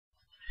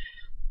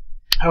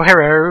Oh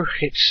hello,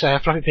 it's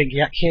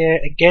FluffyPinkYak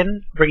here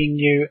again, bringing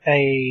you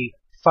a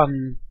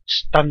fun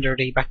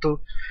standardy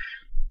battle.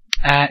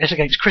 It's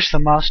against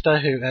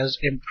Christhemaster, who has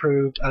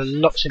improved a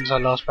lot since I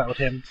last battled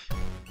him,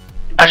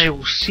 as you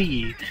will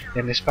see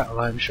in this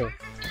battle, I'm sure.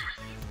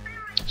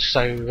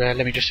 So let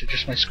me just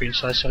adjust my screen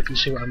size so I can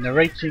see what I'm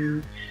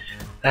narrating.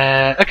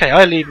 Okay,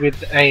 I lead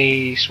with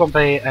a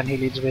Swampy and he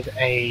leads with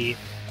a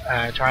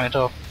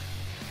Tyranitar,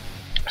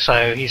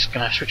 so he's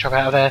going to switch up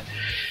out of there.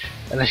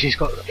 Unless he's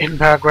got hidden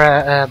power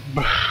grass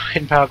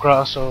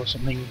or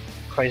something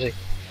crazy,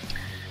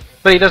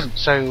 but he doesn't.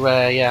 So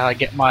yeah, I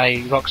get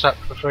my rocks up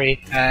for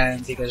free,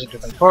 and he goes into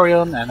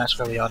Vaporeon, and that's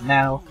where we are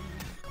now.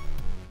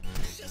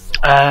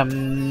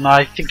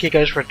 I think he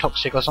goes for a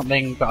Toxic or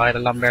something, but I had a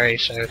Lumberry,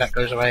 so that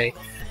goes away.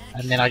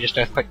 And then I just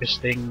Earthquake this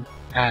thing,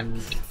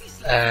 and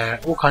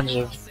all kinds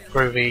of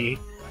groovy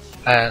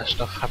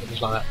stuff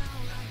happens like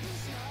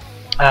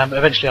that.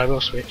 Eventually, I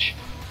will switch.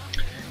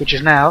 Which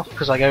is now,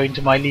 because I go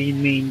into my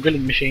lean, mean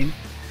drilling machine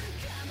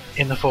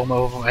in the form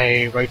of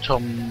a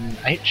Rotom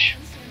H.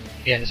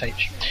 Yeah, it's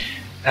H.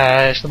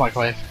 It's the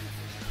microwave,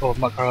 or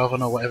micro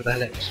oven, or whatever the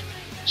hell it's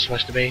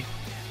supposed to be.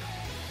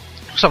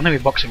 Something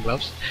with boxing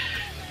gloves.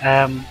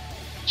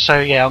 So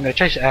yeah, I'm going to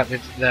chase it out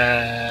with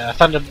the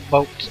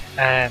Thunderbolt,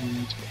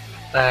 and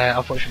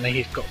unfortunately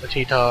he's got the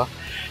T-Tar,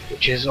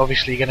 which is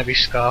obviously going to be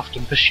Scarfed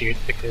and Pursuit,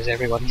 because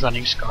everyone's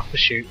running Scarf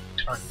Pursuit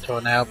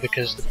Tyranitar now,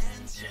 because the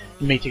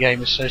meta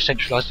game is so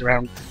centralised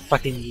around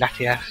fucking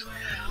Latias.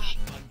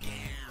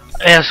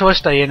 Yeah, so I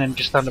stay in and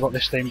just Thunderbolt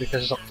this thing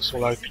because that's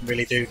all I can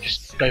really do,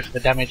 just go for the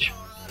damage.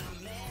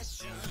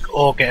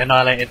 Or get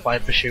annihilated by a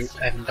Pursuit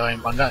and die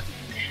in one go.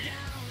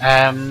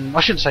 I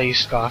shouldn't say he's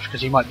Scarfed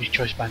because he might be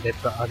Choice Banded,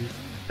 but I'm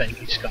betting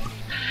he's Scarfed.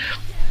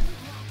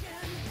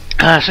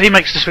 So he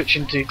makes the switch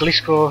into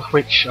Gliscor,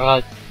 which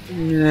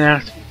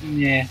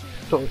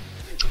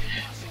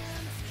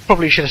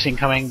probably should have seen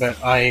coming, but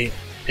I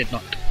did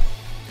not.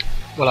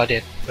 Well, I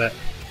did, but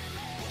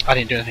I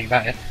didn't do anything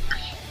about it.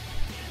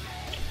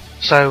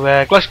 So,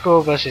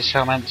 Gliscor versus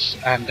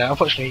Salamence, and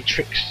unfortunately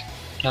he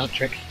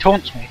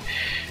taunts me.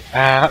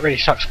 That really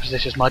sucks because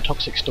this is my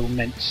Toxic Storm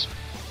Mince.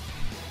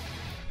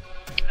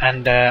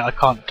 And I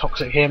can't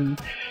Toxic him,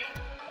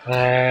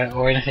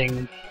 or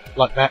anything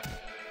like that.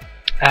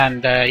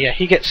 And yeah,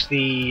 he gets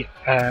the,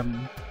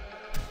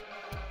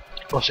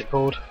 what's it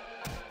called?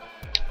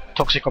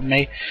 Toxic on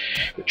me,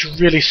 which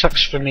really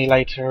sucks for me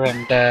later,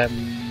 and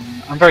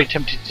I'm very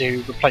tempted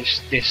to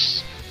replace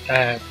this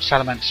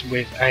Salamence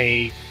with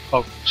a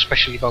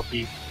specially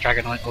bulky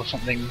Dragonite or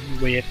something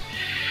weird.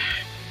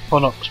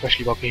 Well, not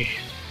especially bulky,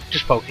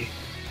 just bulky.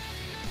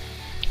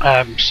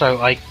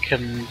 So I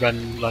can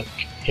run like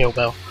Heal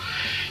Bell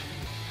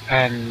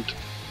and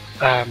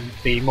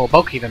be more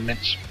bulky than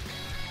Mince,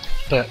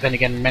 but then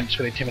again Mince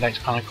with Intimidate's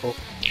kind of cool.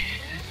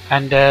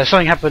 And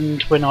something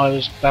happened when I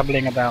was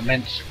babbling about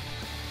Mince.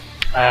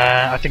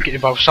 I think it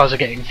involves Sizer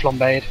getting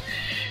flambéed,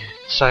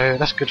 so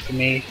that's good for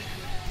me.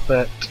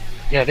 But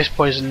yeah, this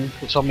poison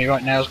that's on me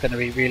right now is going to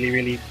be really,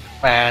 really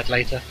bad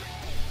later.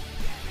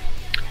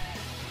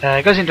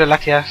 It goes into a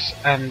Latias,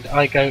 and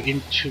I go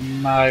into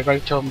my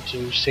Rotom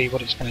to see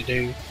what it's going to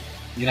do.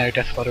 You know,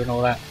 Death Fodder and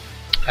all that.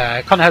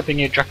 Kind of hoping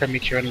you Draco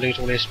Meteor and lose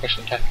all his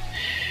special attack.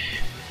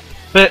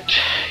 But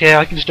yeah,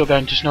 I can still go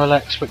into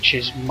Snorlax, which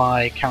is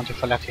my counter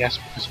for Latias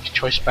because it's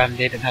Choice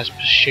Banded and has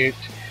Pursuit.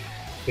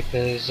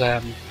 Because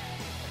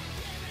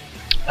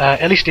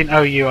at least in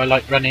OU I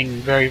like running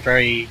very,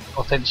 very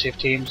offensive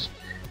teams,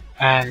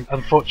 and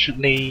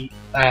unfortunately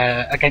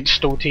against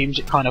stall teams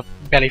it kind of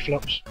belly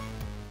flops.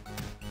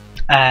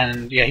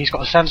 And yeah, he's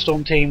got a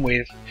Sandstorm team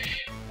with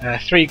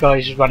 3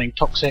 guys running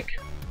Toxic,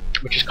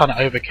 which is kind of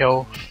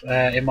overkill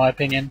in my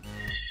opinion.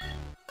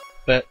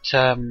 But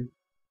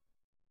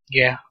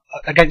yeah,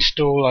 against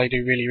stall I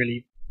do really,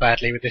 really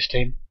badly with this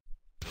team.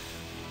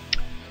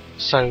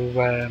 So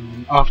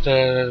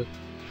after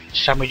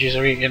sandwiches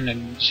are eaten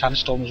and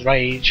Sandstorm's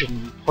rage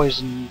and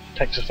poison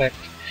takes effect,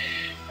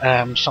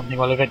 something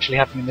will eventually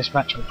happen in this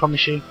match, I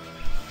promise you.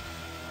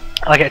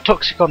 I get a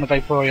Toxic on the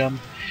Vaporeon,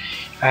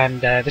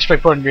 and this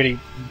Vaporeon really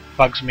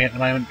bugs me at the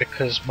moment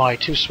because my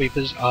 2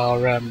 sweepers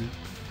are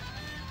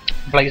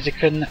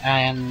Blaziken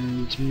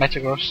and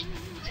Metagross,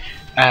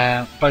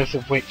 both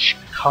of which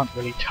can't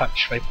really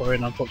touch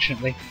Vaporeon,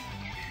 unfortunately.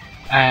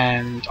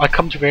 And I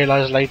come to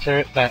realise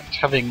later that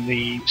having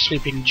the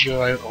sleeping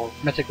duo of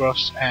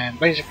Metagross and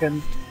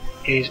Blaziken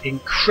is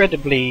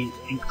incredibly,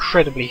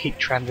 incredibly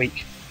Heatran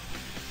weak.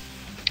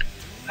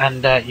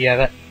 And yeah,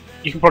 that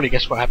you can probably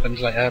guess what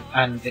happens later,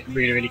 and it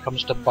really, really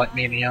comes to bite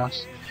me in the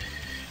ass.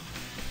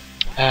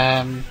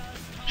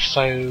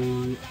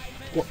 So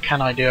what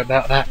can I do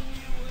about that?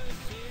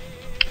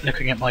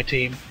 Looking at my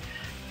team,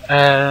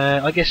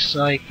 I guess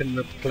I can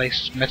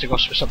replace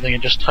Metagross with something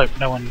and just hope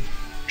no one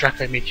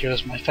Draco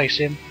Meteors my face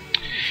in.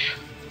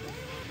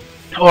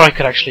 Or I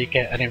could actually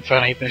get an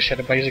Infernape instead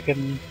of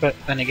Blaziken, but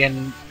then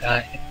again,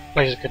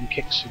 Blaziken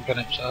kicks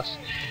Infernape's ass,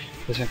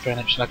 because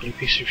Infernape's an ugly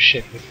piece of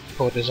shit with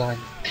poor design.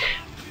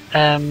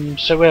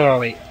 So where are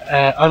we?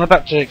 I'm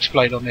about to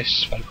explode on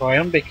this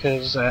Valkyrion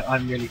because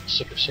I'm really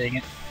sick of seeing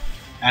it,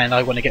 and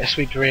I want to get a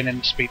sweeper in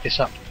and speed this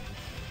up.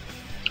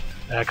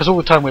 Because all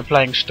the time we're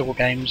playing stall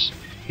games,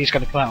 he's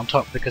going to come out on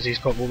top because he's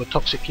got all the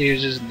toxic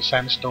users and the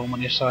sandstorm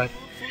on his side.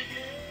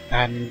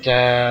 And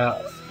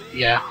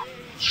yeah,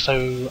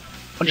 so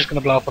I'm just going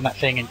to blow up on that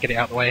thing and get it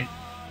out of the way,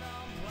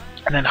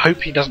 and then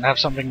hope he doesn't have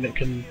something that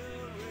can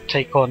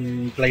take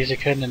on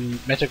Blaziken and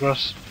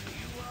Metagross.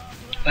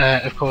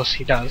 Of course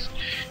he does,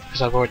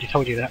 because I've already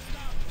told you that,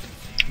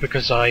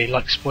 because I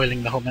like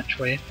spoiling the whole match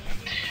for you.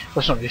 Well,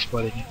 it's not really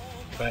spoiling it,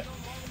 but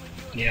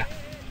yeah.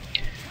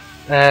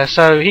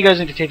 So he goes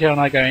into TTL and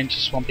I go into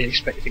Swampy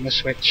expecting a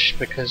switch,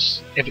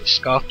 because if it's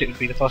Scarfed it would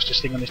be the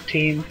fastest thing on his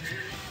team,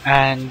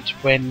 and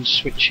when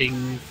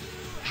switching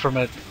from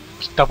a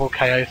double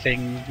KO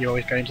thing you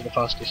always go into the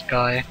fastest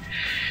guy.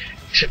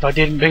 Except I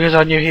didn't, because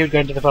I knew he would go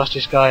into the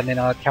fastest guy and then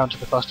I'd counter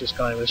the fastest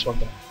guy with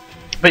Swampy.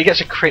 But he gets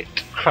a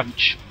crit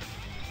crunch.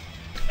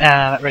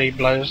 That really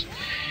blows.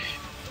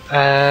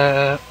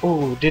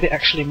 Ooh, did it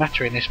actually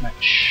matter in this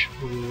match?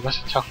 Ooh, that's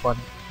a tough one.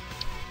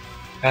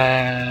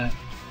 I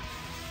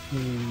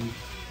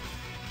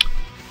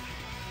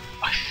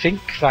think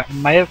that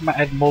may have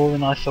mattered more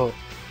than I thought,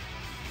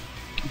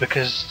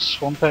 because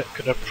Swampert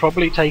could have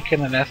probably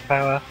taken an Earth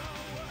Power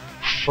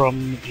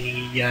from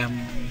the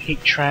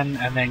Heatran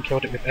and then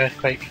killed it with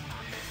Earthquake.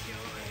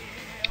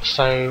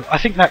 So I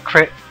think that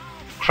crit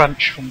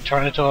crunch from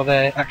Tyranitar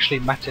there actually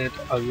mattered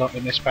a lot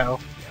in this battle,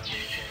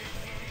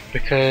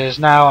 because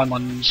now I'm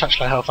on such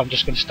low health I'm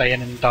just going to stay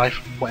in and die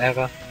from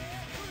whatever.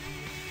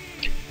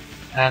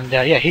 And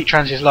yeah,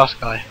 Heatran's his last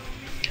guy,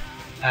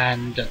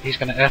 and he's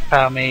going to Earth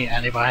Power me,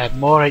 and if I had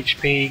more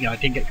HP and I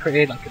didn't get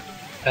critted I could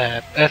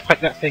Earthquake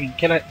that thing and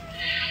kill it.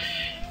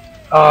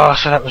 Oh,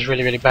 so that was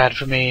really bad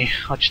for me.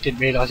 I just didn't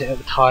realise it at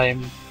the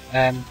time.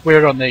 We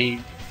were on the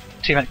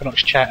Team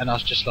Equinox chat and I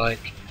was just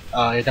like,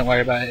 oh, yeah, don't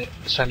worry about it,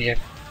 it's only a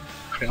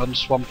crit on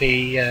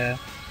Swampy,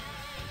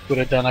 would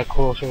have done a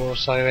quarter or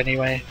so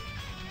anyway,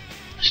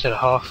 instead of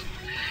half.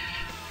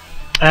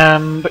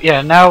 But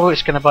yeah, now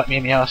it's going to bite me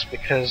in the ass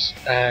because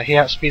he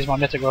outspeeds my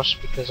Metagross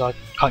because I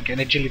can't get an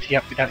agility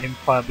up without him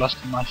Fire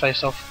Blasting my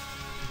face off.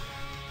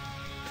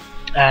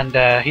 And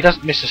he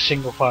doesn't miss a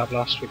single Fire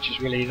Blast, which is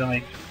really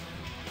annoying,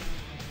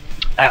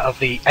 out of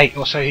the 8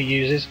 or so he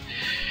uses.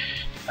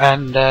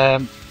 And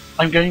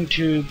I'm going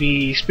to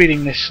be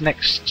speeding this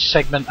next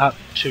segment up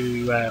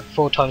to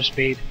 4 times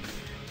speed,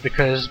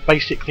 because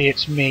basically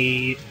it's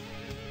me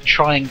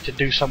trying to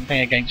do something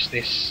against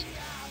this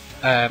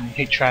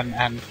Heatran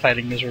and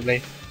failing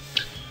miserably.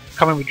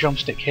 Coming with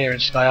Drumstick here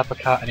and Sky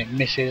Uppercut and it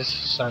misses,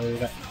 so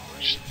that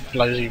just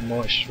blows even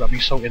more. It's just rubbing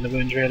salt in the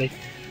wounds really.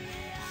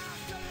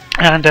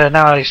 And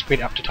now I speed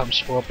it up to times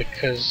 4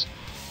 because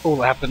all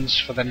that happens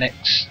for the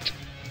next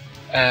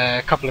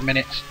couple of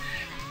minutes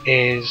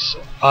is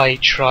I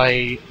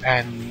try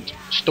and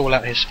stall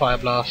out his Fire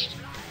Blast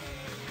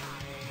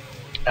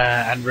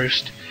and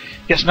Roost.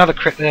 Gets another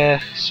crit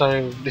there,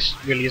 so this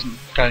really isn't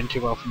going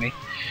too well for me.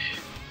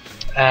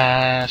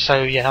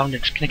 So yeah, I'm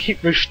just going to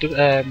keep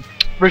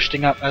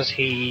roosting up as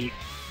he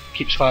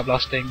keeps Fire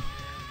Blasting,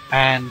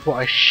 and what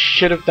I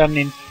should have done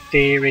in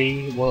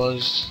theory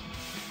was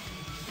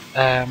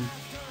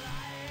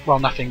well,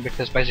 nothing,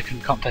 because basically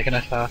can't take an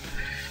Earth Power.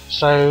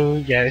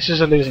 So yeah, this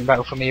is a losing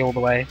battle for me all the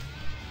way.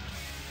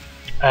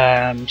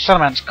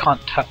 Salamence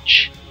can't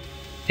touch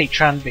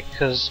Heatran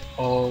because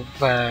of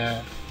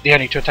the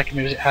only 2 attacking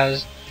moves it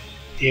has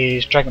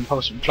is Dragon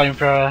Pulse and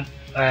Flamethrower,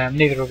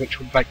 neither of which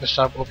would break the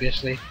sub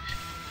obviously.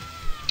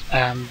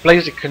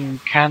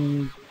 Blaziken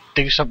can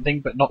do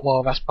something, but not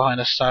while that's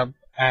behind a sub,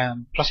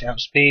 plus it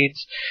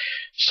outspeeds.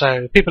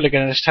 So people are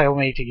going to tell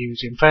me to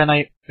use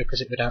Infernate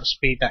because it would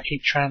outspeed that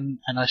Heatran,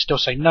 and I still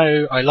say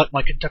no, I like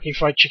my Kentucky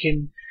Fried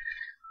Chicken,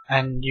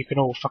 and you can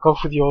all fuck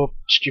off with your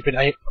stupid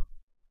ape.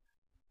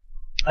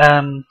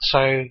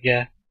 So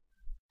yeah,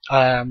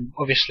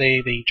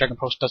 obviously the Dragon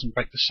Pulse doesn't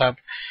break the sub,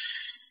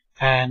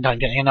 and I'm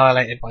getting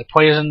annihilated by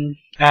Poison,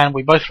 and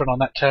we both run on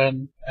that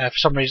turn. For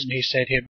some reason he said he'd